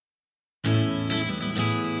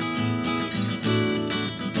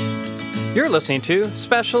You're listening to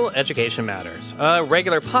Special Education Matters, a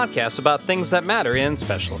regular podcast about things that matter in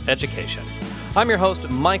special education. I'm your host,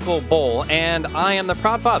 Michael Bohl, and I am the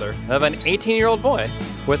proud father of an 18-year-old boy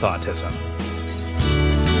with autism.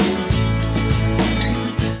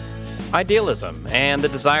 Idealism and the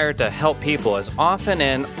desire to help people is often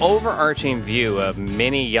an overarching view of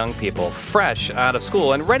many young people fresh out of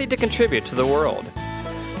school and ready to contribute to the world.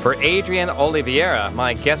 For Adrienne Oliveira,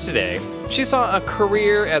 my guest today, she saw a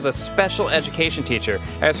career as a special education teacher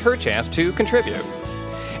as her chance to contribute.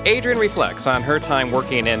 Adrienne reflects on her time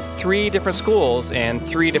working in 3 different schools in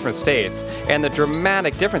 3 different states and the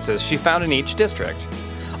dramatic differences she found in each district.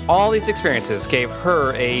 All these experiences gave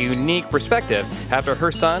her a unique perspective after her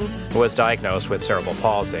son was diagnosed with cerebral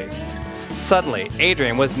palsy. Suddenly,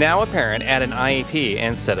 Adrienne was now a parent at an IEP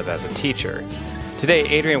instead of as a teacher. Today,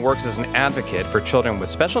 Adrienne works as an advocate for children with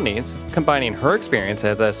special needs, combining her experience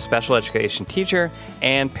as a special education teacher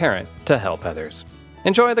and parent to help others.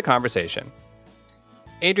 Enjoy the conversation.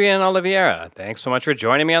 Adrienne Oliveira, thanks so much for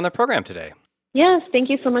joining me on the program today. Yes,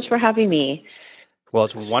 thank you so much for having me. Well,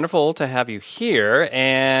 it's wonderful to have you here,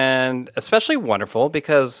 and especially wonderful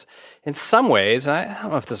because in some ways, I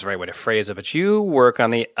don't know if this is the right way to phrase it, but you work on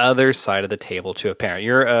the other side of the table to a parent.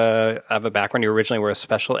 You're have a background, you originally were a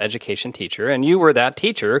special education teacher, and you were that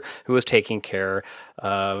teacher who was taking care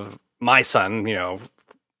of my son,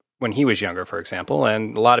 when he was younger, for example,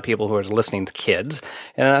 and a lot of people who are listening to kids.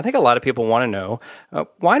 And I think a lot of people want to know,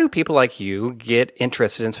 why do people like you get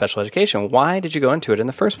interested in special education? Why did you go into it in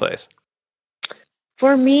the first place?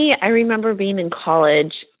 For me, I remember being in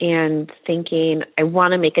college and thinking, I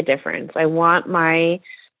want to make a difference. I want my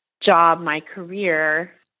job, my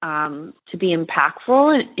career, to be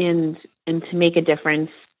impactful and to make a difference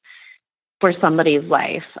for somebody's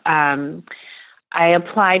life. I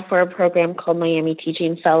applied for a program called Miami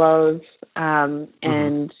Teaching Fellows,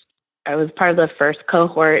 and I was part of the first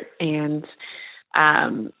cohort. And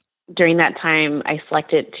during that time, I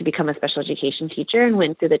selected to become a special education teacher and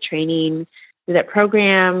went through the training through that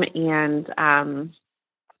program and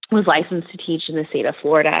was licensed to teach in the state of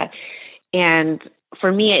Florida. And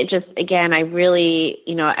for me, it just, again, I really,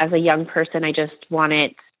 as a young person, I just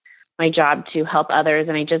wanted my job to help others.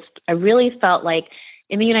 And I really felt like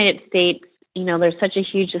in the United States, there's such a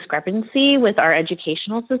huge discrepancy with our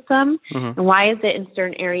educational system. Mm-hmm. And why is it in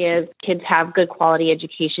certain areas kids have good quality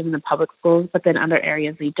education in the public schools, but then other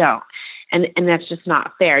areas they don't? And that's just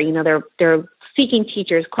not fair. They're seeking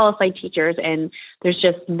teachers, qualified teachers, and there's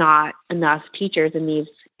just not enough teachers in these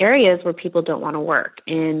areas where people don't want to work.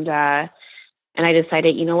 And I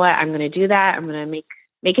decided, you know what, I'm going to do that. I'm going to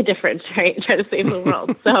make a difference, right? Try to save the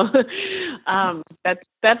world. So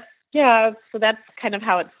so that's kind of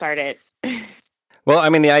how it started. Well, I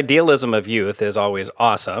mean, the idealism of youth is always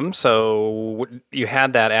awesome. So you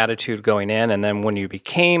had that attitude going in, and then when you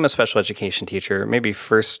became a special education teacher, maybe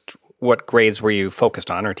first, what grades were you focused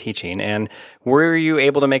on or teaching, and were you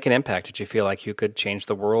able to make an impact? Did you feel like you could change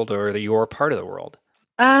the world or that you were part of the world?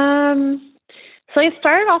 So I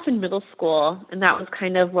started off in middle school, and that was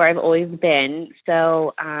kind of where I've always been.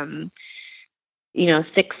 So, 6th,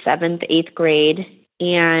 7th, 8th grade.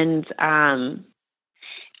 And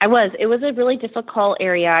it was a really difficult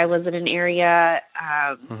area. I was in an area,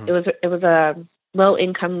 it was a low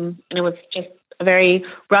income, and it was just a very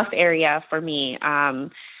rough area for me.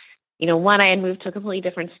 One, I had moved to a completely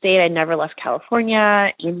different state. I'd never left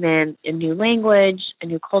California, and then a new language, a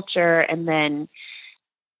new culture, and then,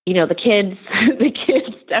 the kids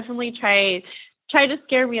definitely try to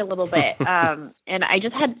scare me a little bit. And I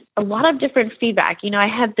just had a lot of different feedback. I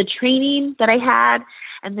had the training that I had,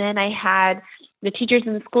 and then I had the teachers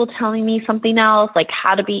in the school telling me something else, like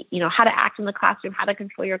how to act in the classroom, how to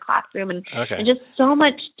control your classroom, and just so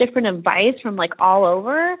much different advice from all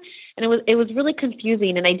over. And it was really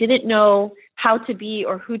confusing, and I didn't know how to be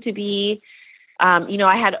or who to be.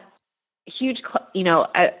 I had huge,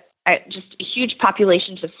 just a huge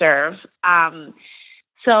population to serve.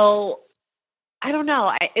 So I don't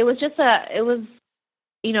know.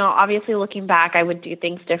 Obviously looking back, I would do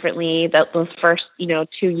things differently those first, 2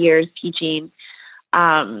 years teaching.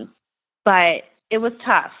 But it was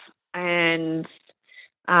tough. And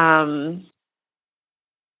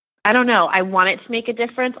I don't know. I wanted to make a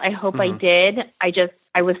difference. I hope I did.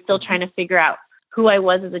 I was still trying to figure out who I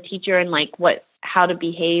was as a teacher and how to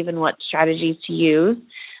behave and what strategies to use.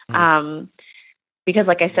 Because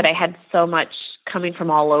like I said, I had so much coming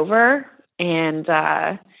from all over, and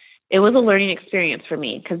it was a learning experience for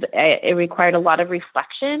me because it required a lot of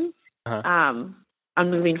reflection on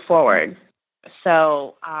moving forward.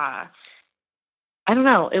 So I I don't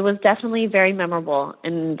know. It was definitely very memorable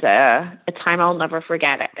and a time I'll never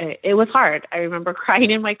forget. It was hard. I remember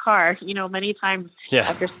crying in my car, many times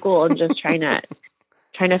after school and just trying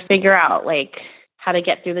to figure out like how to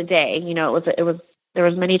get through the day. There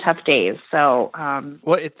was many tough days. So,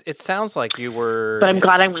 well, it sounds like you were, but I'm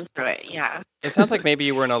glad I went through it. Yeah. It sounds like maybe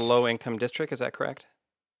you were in a low income district. Is that correct?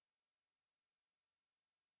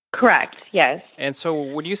 Correct. Yes. And so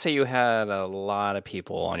would you say you had a lot of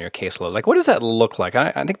people on your caseload? Like, what does that look like?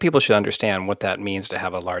 I think people should understand what that means to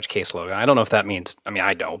have a large caseload. I don't know if that means,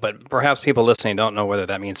 I don't, but perhaps people listening don't know whether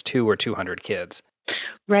that means 2 or 200 kids.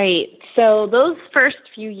 Right. So those first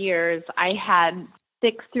few years, I had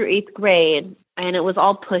 6th through 8th grade, and it was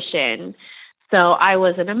all push-in. So I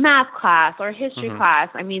was in a math class or a history class.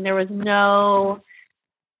 There was no,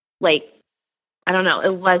 it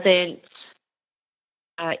wasn't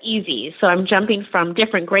easy. So I'm jumping from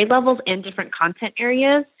different grade levels and different content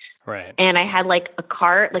areas. Right. And I had a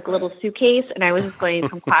cart, a little suitcase, and I was just going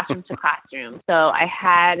from classroom to classroom. So I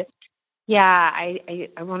had,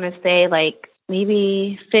 I want to say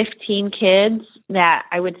maybe 15 kids that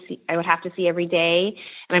I would have to see every day.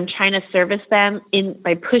 And I'm trying to service them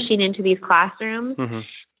by pushing into these classrooms.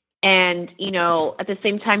 And, at the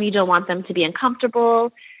same time, you don't want them to be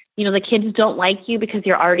uncomfortable. The kids don't like you because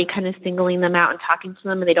you're already kind of singling them out and talking to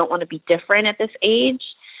them, and they don't want to be different at this age.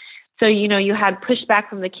 So, you had pushback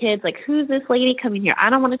from the kids, like, who's this lady coming here?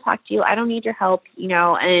 I don't want to talk to you. I don't need your help,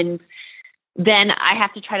 and then I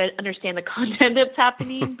have to try to understand the content that's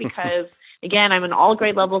happening because, again, I'm in all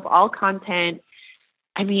grade levels, all content.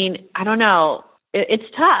 I don't know. It's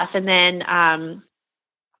tough. And then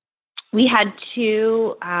we had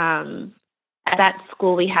two at that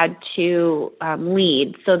school, we had 2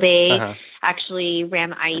 leads. So they actually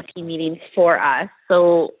ran the IEP meetings for us.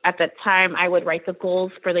 So at that time, I would write the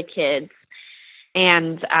goals for the kids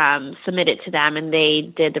and submit it to them, and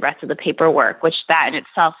they did the rest of the paperwork, which that in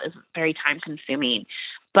itself is very time-consuming.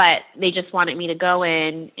 But they just wanted me to go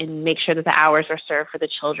in and make sure that the hours were served for the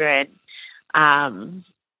children.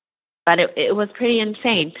 But it was pretty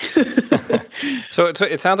insane. So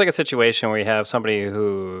it sounds like a situation where you have somebody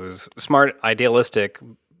who's smart, idealistic,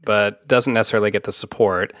 but doesn't necessarily get the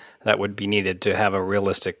support that would be needed to have a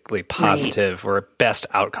realistically positive or best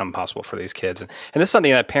outcome possible for these kids. And this is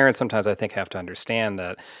something that parents sometimes, I think, have to understand,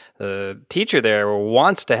 that the teacher there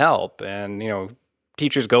wants to help. And,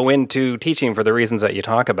 teachers go into teaching for the reasons that you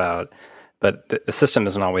talk about, but the system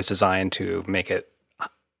isn't always designed to make it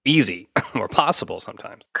easy or possible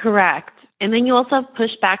sometimes. Correct. And then you also have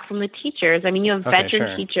pushback from the teachers. You have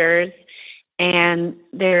veteran teachers, and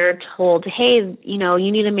they're told, hey,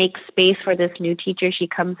 you need to make space for this new teacher. She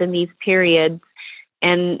comes in these periods.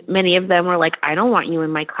 And many of them were like, I don't want you in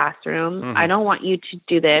my classroom. I don't want you to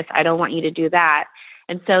do this. I don't want you to do that.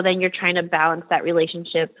 And so then you're trying to balance that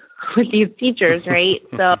relationship with these teachers, right?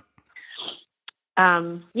 So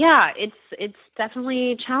it's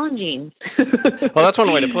definitely challenging. Well, that's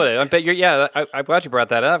one way to put it. But I'm glad you brought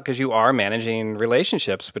that up, because you are managing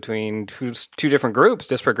relationships between two different groups,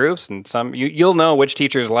 disparate groups, and some you'll know which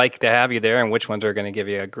teachers like to have you there and which ones are going to give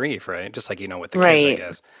you a grief, right? Just like with the kids, I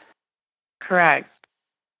guess. Correct.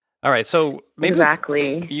 All right, so maybe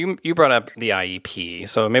exactly. You brought up the IEP,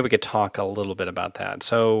 so maybe we could talk a little bit about that.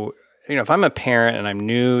 So, if I'm a parent and I'm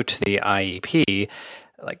new to the IEP,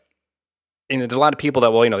 there's a lot of people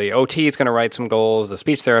that, the OT is going to write some goals, the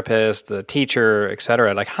speech therapist, the teacher, et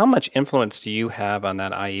cetera. How much influence do you have on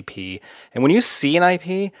that IEP? And when you see an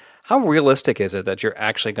IEP, how realistic is it that you're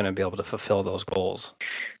actually going to be able to fulfill those goals?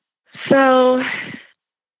 So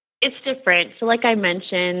it's different. So like I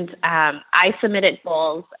mentioned, I submitted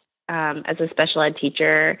goals as a special ed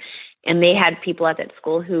teacher, and they had people at that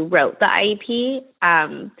school who wrote the IEP.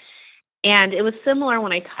 And it was similar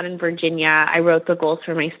when I taught in Virginia. I wrote the goals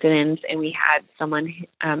for my students, and we had someone,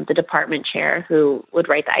 the department chair, who would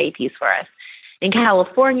write the IEPs for us. In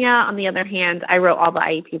California, on the other hand, I wrote all the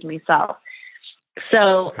IEPs myself.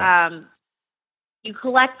 So you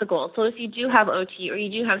collect the goals. So if you do have OT or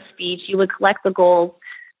you do have speech, you would collect the goals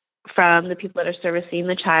from the people that are servicing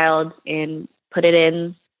the child and put it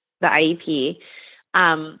in the IEP.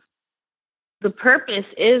 The purpose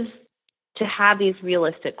is to have these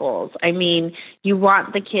realistic goals. You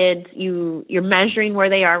want the kids, you're measuring where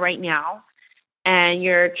they are right now, and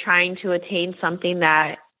you're trying to attain something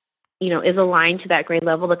that, is aligned to that grade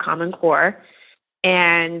level, the Common Core,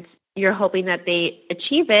 and you're hoping that they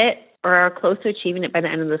achieve it or are close to achieving it by the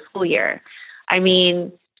end of the school year. I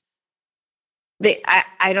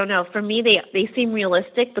don't know. For me, they seem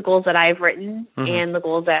realistic, the goals that I've written and the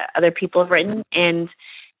goals that other people have written, and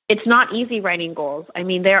it's not easy writing goals.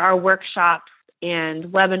 There are workshops and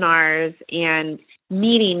webinars and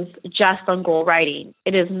meetings just on goal writing.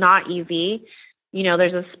 It is not easy.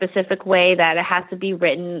 There's a specific way that it has to be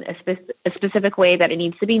written, a specific way that it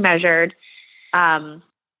needs to be measured. And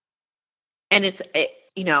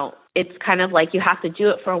it's kind of like you have to do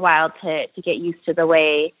it for a while to get used to the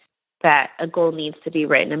way that a goal needs to be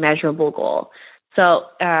written, a measurable goal. So,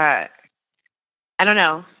 I don't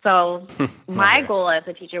know. So my goal as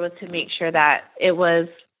a teacher was to make sure that it was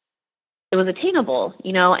attainable,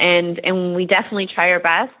 and we definitely try our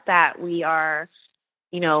best that we are,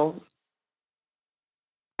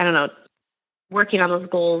 working on those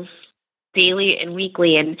goals daily and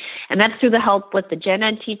weekly. And that's through the help with the gen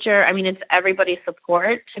ed teacher. I mean, it's everybody's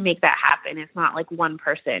support to make that happen. It's not like one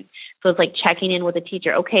person. So it's like checking in with the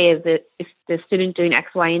teacher. Okay, is the student doing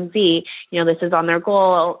X, Y, and Z? This is on their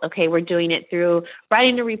goal. Okay, we're doing it through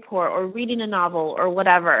writing a report or reading a novel or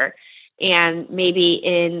whatever. And maybe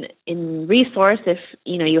in resource, if,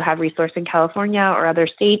 you have resource in California or other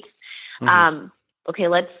states, okay,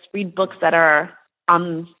 let's read books that are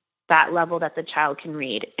on that level that the child can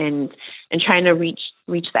read and trying to reach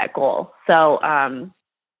that goal. So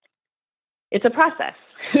it's a process.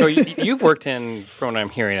 So you've worked in, from what I'm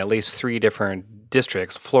hearing, at least 3 different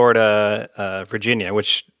districts: Florida, Virginia,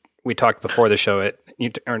 which we talked before the show.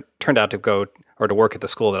 You turned out to go or to work at the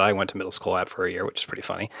school that I went to middle school at for a year, which is pretty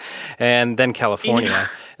funny. And then California.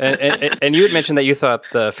 And you had mentioned that you thought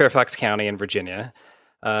the Fairfax County in Virginia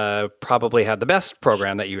probably had the best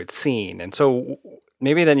program that you had seen. And so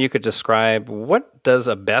maybe then you could describe, what does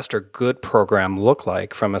a best or good program look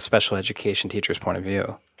like from a special education teacher's point of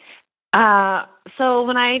view? So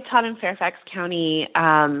when I taught in Fairfax County,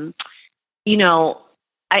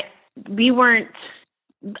 we weren't,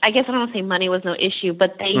 I guess I don't want to say money was no issue,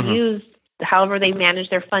 but they used, however they managed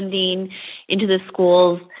their funding into the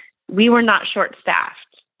schools. We were not short-staffed.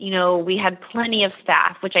 We had plenty of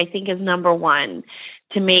staff, which I think is number one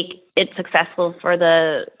to make it successful for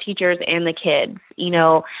the teachers and the kids.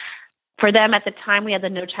 For them at the time, we had the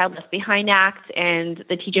No Child Left Behind Act, and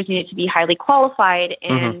the teachers needed to be highly qualified.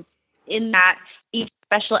 And in that, each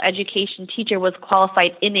special education teacher was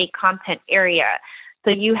qualified in a content area. So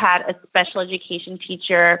you had a special education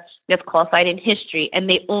teacher that's qualified in history, and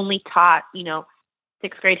they only taught, 6th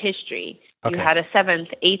grade history. Okay. You had a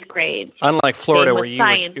 7th, 8th grade. Unlike Florida, where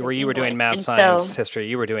you were doing math, science, history,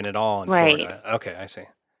 you were doing it all in Florida. Okay, I see.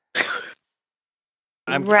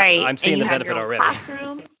 I'm seeing the benefit already.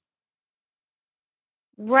 Classroom.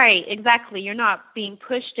 Right, exactly. You're not being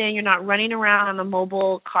pushed in. You're not running around on a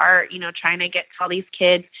mobile cart, trying to get to all these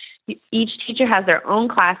kids. Each teacher has their own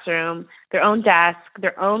classroom, their own desk,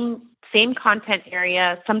 their own same content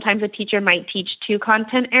area. Sometimes a teacher might teach 2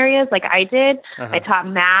 content areas like I did. I taught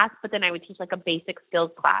math, but then I would teach like a basic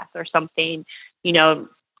skills class or something,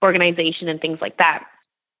 organization and things like that.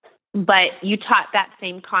 But you taught that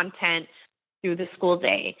same content through the school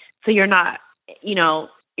day. So you're not, you're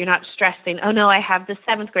not stressing, oh no, I have the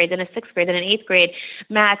 7th grade, then a 6th grade, then an 8th grade,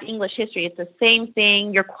 math, English, history. It's the same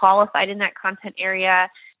thing. You're qualified in that content area.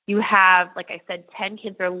 You have, like I said, 10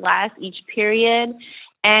 kids or less each period,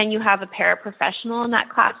 and you have a paraprofessional in that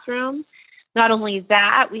classroom. Not only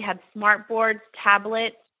that, we had smart boards,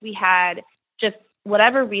 tablets, we had just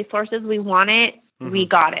whatever resources we wanted, we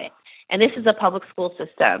got it. And this is a public school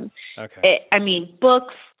system. Okay.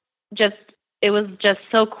 Books, it was just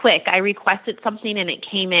so quick. I requested something and it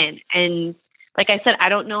came in. And like I said, I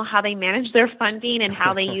don't know how they manage their funding and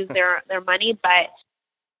how they use their money, but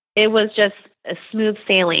it was just a smooth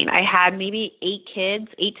sailing. I had maybe 8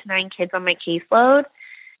 to 9 kids on my caseload.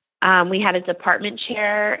 We had a department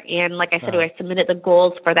chair, and like I said, I submitted the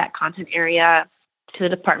goals for that content area to the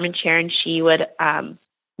department chair, and she would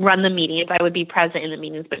run the meetings. I would be present in the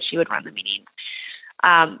meetings, but she would run the meetings.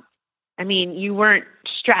 You weren't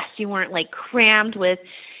stressed. You weren't like crammed with,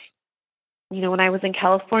 when I was in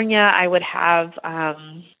California, I would have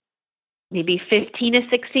maybe 15 to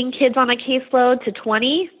 16 kids on a caseload to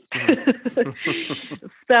 20.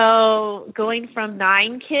 So going from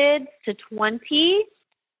 9 kids to 20,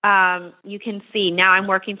 you can see now I'm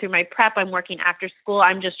working through my prep. I'm working after school.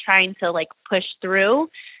 I'm just trying to push through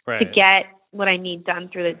to get what I need done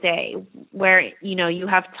through the day, where, you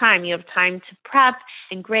have time to prep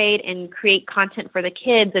and grade and create content for the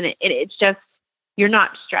kids. And it's just, you're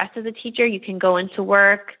not stressed as a teacher. You can go into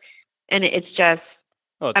work and it's just,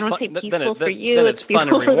 I don't say peaceful for you. Then it's fun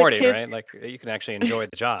and rewarding, right? Like you can actually enjoy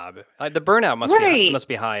the job. The burnout must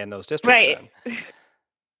be high in those districts. Right. Then.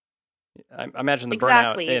 I imagine the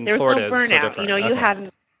burnout in Florida is so different. You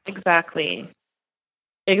have exactly.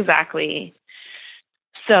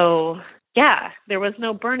 So yeah, there was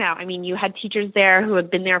no burnout. You had teachers there who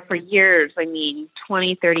had been there for years. 20,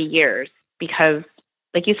 30 years, because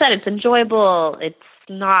like you said, it's enjoyable. It's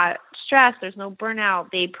not stress. There's no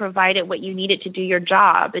burnout. They provided what you needed to do your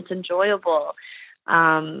job. It's enjoyable.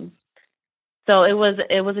 So it was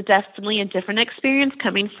definitely a different experience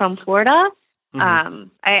coming from Florida.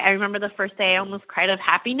 I remember the first day I almost cried of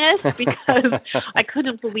happiness because I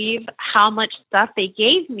couldn't believe how much stuff they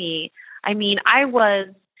gave me. I mean, I was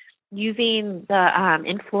using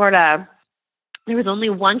in Florida, there was only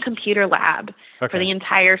one computer lab for the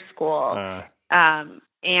entire school.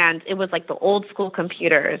 And it was like the old school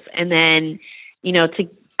computers. And then,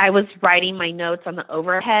 I was writing my notes on the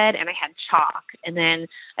overhead and I had chalk. And then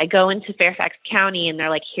I go into Fairfax County and they're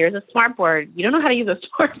like, here's a smartboard. You don't know how to use a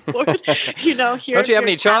smartboard. Here's don't you have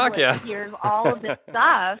any chalk? Yeah. Here's all of this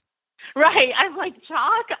stuff. Right. I'm like,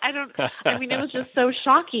 chalk? It was just so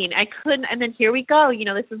shocking. I couldn't. And then here we go.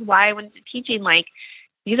 This is why I went to teaching. Like,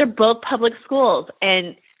 these are both public schools.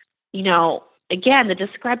 And, again, the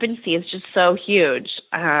discrepancy is just so huge.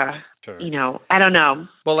 Sure. I don't know.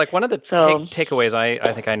 Well, like one of the takeaways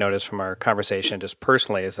I think I noticed from our conversation just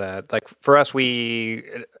personally is that, like, for us,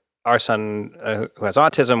 our son who has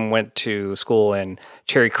autism went to school in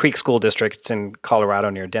Cherry Creek School District. It's in Colorado,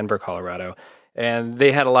 near Denver, Colorado. And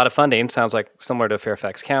they had a lot of funding, sounds like similar to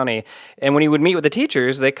Fairfax County. And when you would meet with the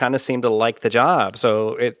teachers, they kind of seemed to like the job.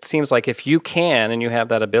 So it seems like if you can and you have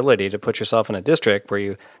that ability to put yourself in a district where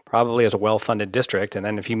you probably is a well-funded district, and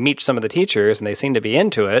then if you meet some of the teachers and they seem to be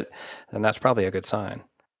into it, then that's probably a good sign.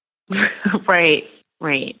 Right.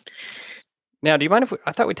 Now, do you mind if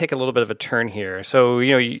I thought we'd take a little bit of a turn here? So,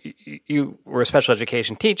 you were a special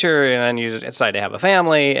education teacher, and then you decided to have a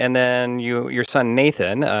family, and then your son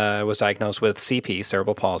Nathan was diagnosed with CP,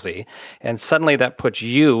 cerebral palsy, and suddenly that puts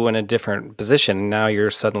you in a different position. Now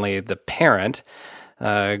you're suddenly the parent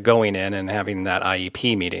going in and having that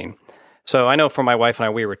IEP meeting. So I know for my wife and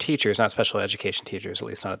I, we were teachers, not special education teachers, at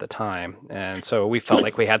least not at the time. And so we felt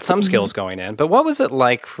like we had some skills going in. But what was it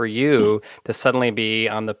like for you to suddenly be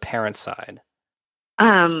on the parent side?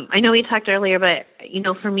 I know we talked earlier, but,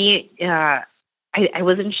 for me, I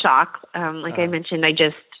was in shock. Like I mentioned, I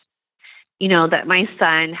just, that my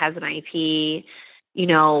son has an IEP,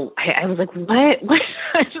 I was like, what?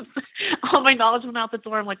 All my knowledge went out the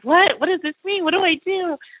door. I'm like, what does this mean? What do I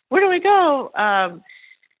do? Where do I go?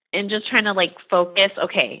 And just trying to focus.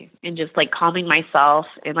 Okay. And just calming myself.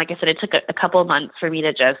 And like I said, it took a couple of months for me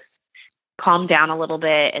to just calm down a little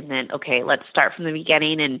bit. And then, okay, let's start from the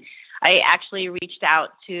beginning. And I actually reached out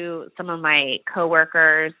to some of my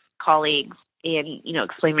coworkers, colleagues, and,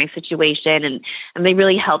 explained my situation. And they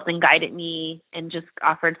really helped and guided me and just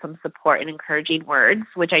offered some support and encouraging words,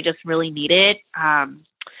 which I just really needed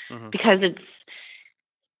because it's,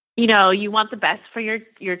 you want the best for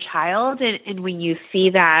your child. And when you see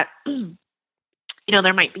that,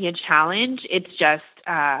 there might be a challenge, it's just,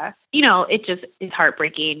 it just is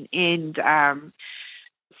heartbreaking. And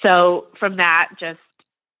so from that, just,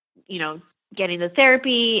 getting the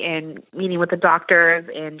therapy and meeting with the doctors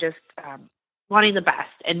and just wanting the best.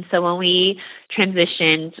 And so when we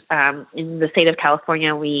transitioned in the state of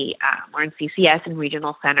California, we were in CCS and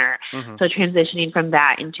regional center. So transitioning from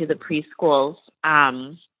that into the preschools,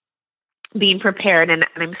 being prepared. And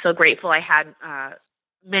I'm so grateful I had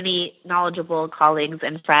many knowledgeable colleagues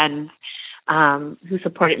and friends who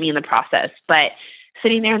supported me in the process. But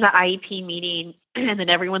sitting there in the IEP meeting, and then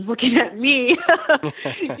everyone's looking at me,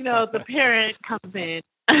 the parent comes in,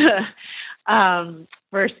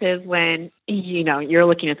 versus when, you're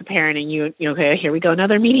looking at the parent and okay, here we go,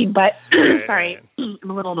 another meeting. But sorry, I'm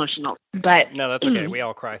a little emotional. But no, that's okay. We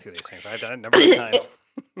all cry through these things. I've done it a number of times.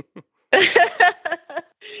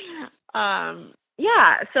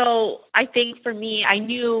 Yeah. So I think for me, I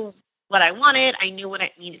knew what I wanted. I knew what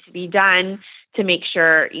needed to be done to make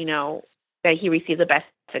sure, that he received the best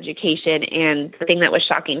education. And the thing that was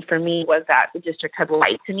shocking for me was that the district had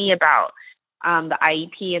lied to me about the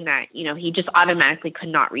IEP and that, he just automatically could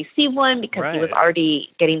not receive one because he was already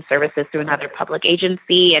getting services through another public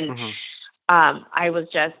agency. And I was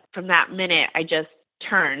just, from that minute, I just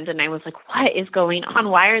turned and I was like, what is going on?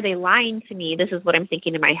 Why are they lying to me? This is what I'm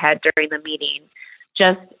thinking in my head during the meeting.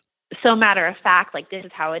 Just so matter of fact, this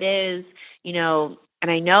is how it is, and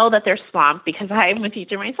I know that they're swamped because I'm a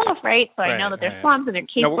teacher myself, right? So I know that they're swamped and they're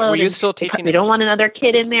caseload. Now, were you still teaching? They don't want another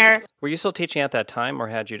kid in there. Were you still teaching at that time, or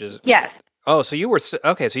had you just? Yes. Oh, so you were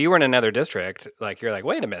okay. So you were in another district. You're like,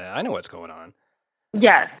 wait a minute, I know what's going on.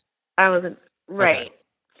 Yes, I was right. Okay.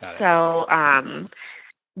 Got it. So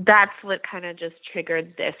that's what kind of just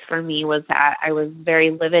triggered this for me, was that I was very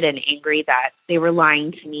livid and angry that they were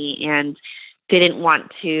lying to me and didn't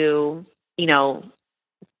want to,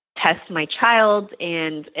 test my child,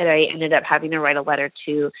 and I ended up having to write a letter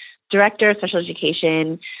to director of special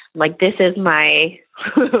education. Like, this is my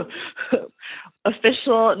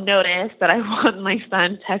official notice that I want my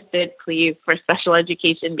son tested, please, for special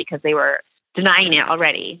education, because they were denying it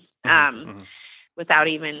already, without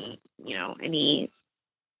even,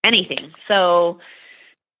 anything. So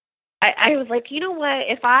I was like, you know what,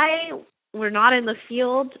 if I were not in the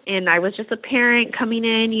field and I was just a parent coming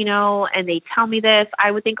in, and they tell me this, I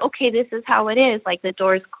would think, okay, this is how it is. Like, the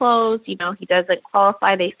door's closed, he doesn't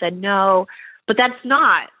qualify. They said no, but that's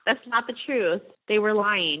not the truth. They were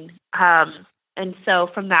lying. And so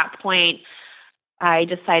from that point, I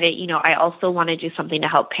decided, I also want to do something to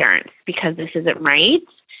help parents, because this isn't right.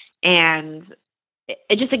 And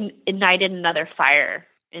it just ignited another fire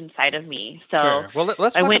inside of me. So sure. Well,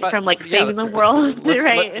 let's I talk went about, from saving the world,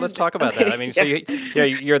 right? Let's talk about that. I mean, so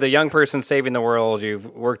you're the young person saving the world. You've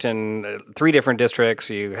worked in 3 different districts.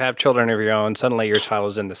 You have children of your own. Suddenly your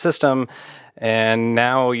child is in the system, and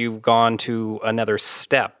now you've gone to another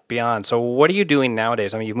step beyond. So what are you doing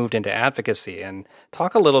nowadays? I mean, you've moved into advocacy, and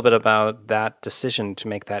talk a little bit about that decision to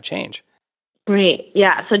make that change. Great.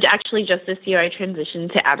 Yeah. So actually, just this year, I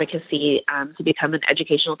transitioned to advocacy to become an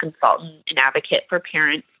educational consultant and advocate for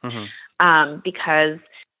parents, because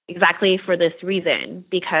exactly for this reason,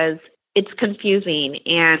 because it's confusing,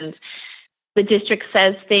 and the district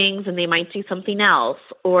says things and they might do something else,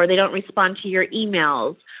 or they don't respond to your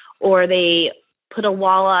emails, or they put a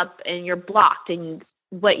wall up and you're blocked and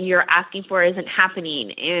what you're asking for isn't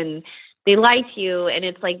happening. And they lie to you, and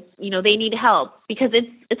it's like, they need help, because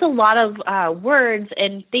it's a lot of words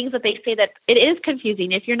and things that they say that it is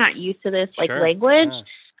confusing if you're not used to this language.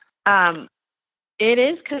 Yeah. It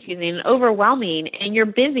is confusing and overwhelming, and you're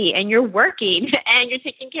busy and you're working and you're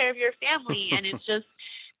taking care of your family, and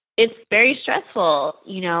it's very stressful,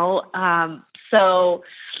 So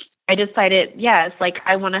I decided, yes,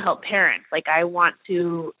 I want to help parents. I want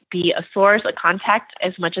to be a source, a contact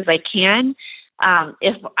as much as I can.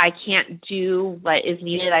 If I can't do what is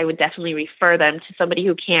needed, I would definitely refer them to somebody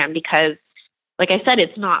who can, because, like I said,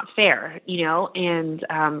 it's not fair,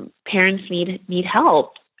 and parents need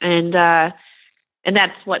help. And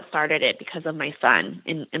that's what started it, because of my son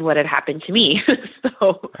and what had happened to me.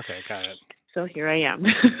 Okay, got it. So here I am.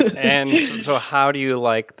 And so how do you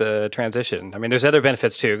like the transition? I mean, there's other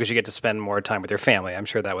benefits too, because you get to spend more time with your family. I'm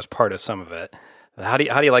sure that was part of some of it. How do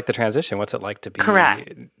you like the transition? What's it like to be?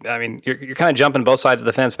 Correct. I mean, you're kind of jumping both sides of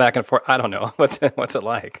the fence back and forth. I don't know. What's it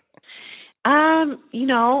like?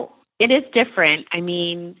 It is different. I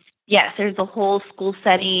mean, yes, there's the whole school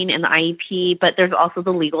setting and the IEP, but there's also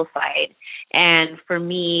the legal side. And for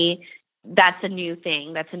me, that's a new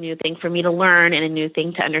thing. That's a new thing for me to learn and a new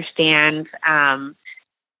thing to understand. I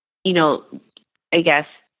guess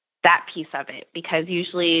that piece of it, because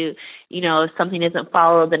usually, if something isn't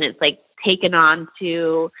followed, then it's taken on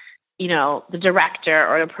to, the director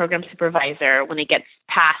or the program supervisor when it gets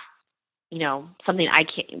past, something I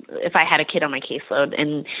can't. If I had a kid on my caseload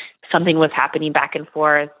and something was happening back and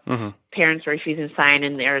forth, parents were refusing to sign,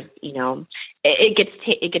 and there's,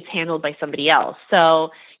 it gets handled by somebody else.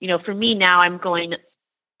 So, for me now, I'm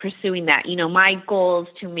pursuing that. My goal is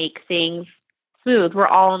to make things smooth. We're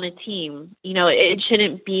all on a team. It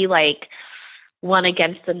shouldn't be one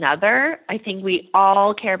against another. I think we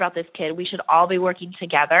all care about this kid. We should all be working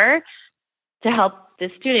together to help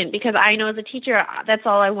this student, because I know as a teacher, that's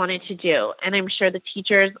all I wanted to do. And I'm sure the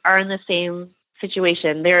teachers are in the same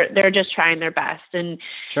situation. They're just trying their best. And,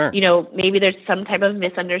 sure, maybe there's some type of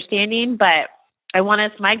misunderstanding, but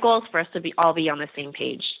my goal is for us to all be on the same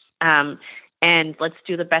page. And let's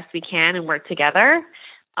do the best we can and work together,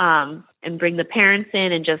 and bring the parents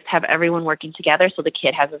in and just have everyone working together so the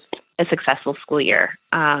kid has a successful school year.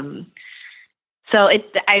 So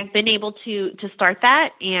I've been able to start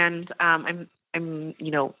that, and I'm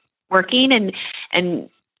working, and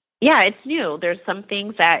yeah, it's new. There's some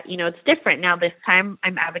things that, it's different. Now this time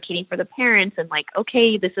I'm advocating for the parents and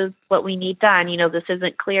okay, this is what we need done. This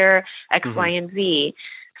isn't clear, X, Y, and Z.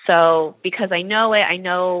 So because I know it, I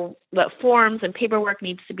know what forms and paperwork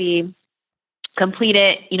needs to be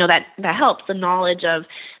completed, that helps, the knowledge of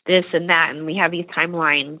this and that. And we have these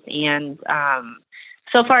timelines, and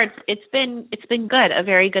so far it's been good, a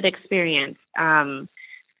very good experience.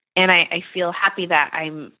 And I feel happy that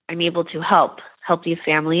I'm able to help these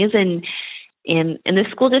families and in the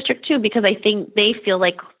school district too, because I think they feel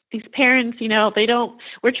like these parents,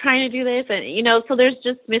 we're trying to do this, and, so there's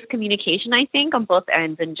just miscommunication, I think, on both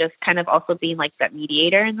ends, and just kind of also being that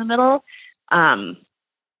mediator in the middle.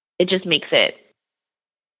 It just makes it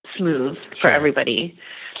smooth for everybody.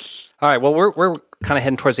 All right. Well, we're kind of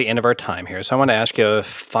heading towards the end of our time here, so I want to ask you a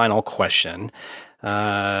final question.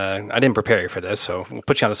 I didn't prepare you for this, so we'll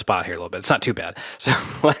put you on the spot here a little bit. It's not too bad. So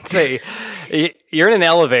let's say you're in an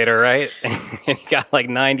elevator, right? And you got like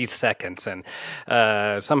 90 seconds, and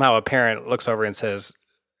somehow a parent looks over and says,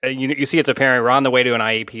 you see it's a parent, we're on the way to an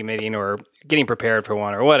IEP meeting or getting prepared for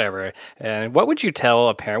one or whatever. And what would you tell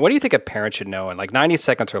a parent? What do you think a parent should know in like 90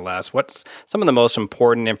 seconds or less? What's some of the most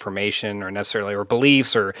important information or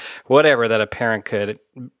beliefs or whatever that a parent could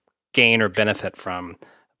gain or benefit from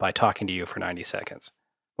by talking to you for 90 seconds?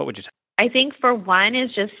 What would you tell? I think for one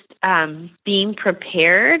is just being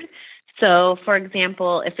prepared. So, for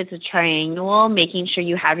example, if it's a triannual, making sure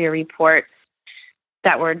you have your reports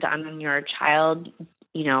that were done on your child,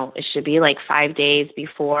 it should be like 5 days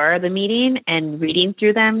before the meeting, and reading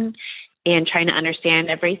through them and trying to understand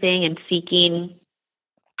everything and seeking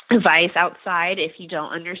advice outside if you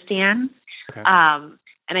don't understand. Okay.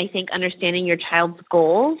 And I think understanding your child's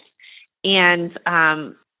goals and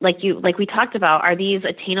like we talked about, are these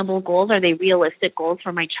attainable goals? Are they realistic goals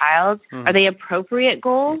for my child? Mm-hmm. Are they appropriate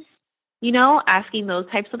goals? Asking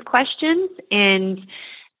those types of questions. And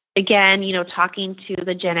again, talking to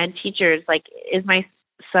the gen ed teachers, like, is my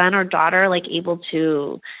son or daughter like able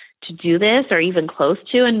to do this or even close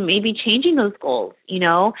to, and maybe changing those goals,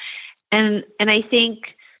 and I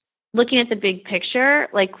think looking at the big picture,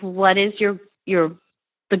 like, what is the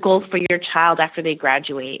goals for your child after they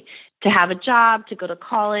graduate? To have a job, to go to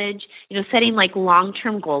college, setting like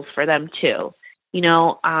long-term goals for them too,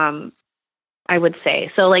 I would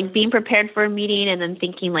say. So like being prepared for a meeting and then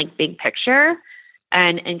thinking like big picture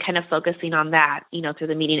and kind of focusing on that, through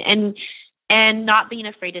the meeting and not being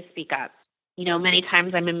afraid to speak up. Many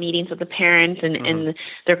times I'm in meetings with the parents and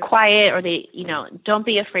they're quiet, or they, don't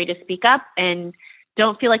be afraid to speak up and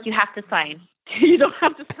don't feel like you have to sign. You don't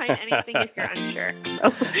have to sign anything if you're unsure.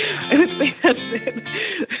 So I would say that's it.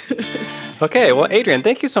 Okay. Well, Adrienne,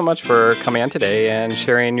 thank you so much for coming on today and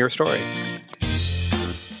sharing your story.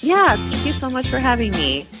 Yeah. Thank you so much for having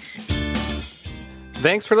me.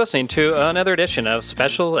 Thanks for listening to another edition of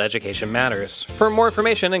Special Education Matters. For more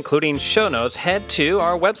information, including show notes, head to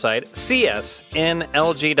our website,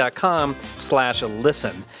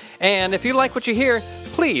 csnlg.com/listen. And if you like what you hear,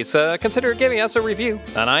 please consider giving us a review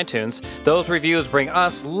on iTunes. Those reviews bring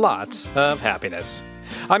us lots of happiness.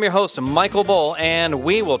 I'm your host, Michael Bull, and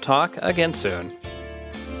we will talk again soon.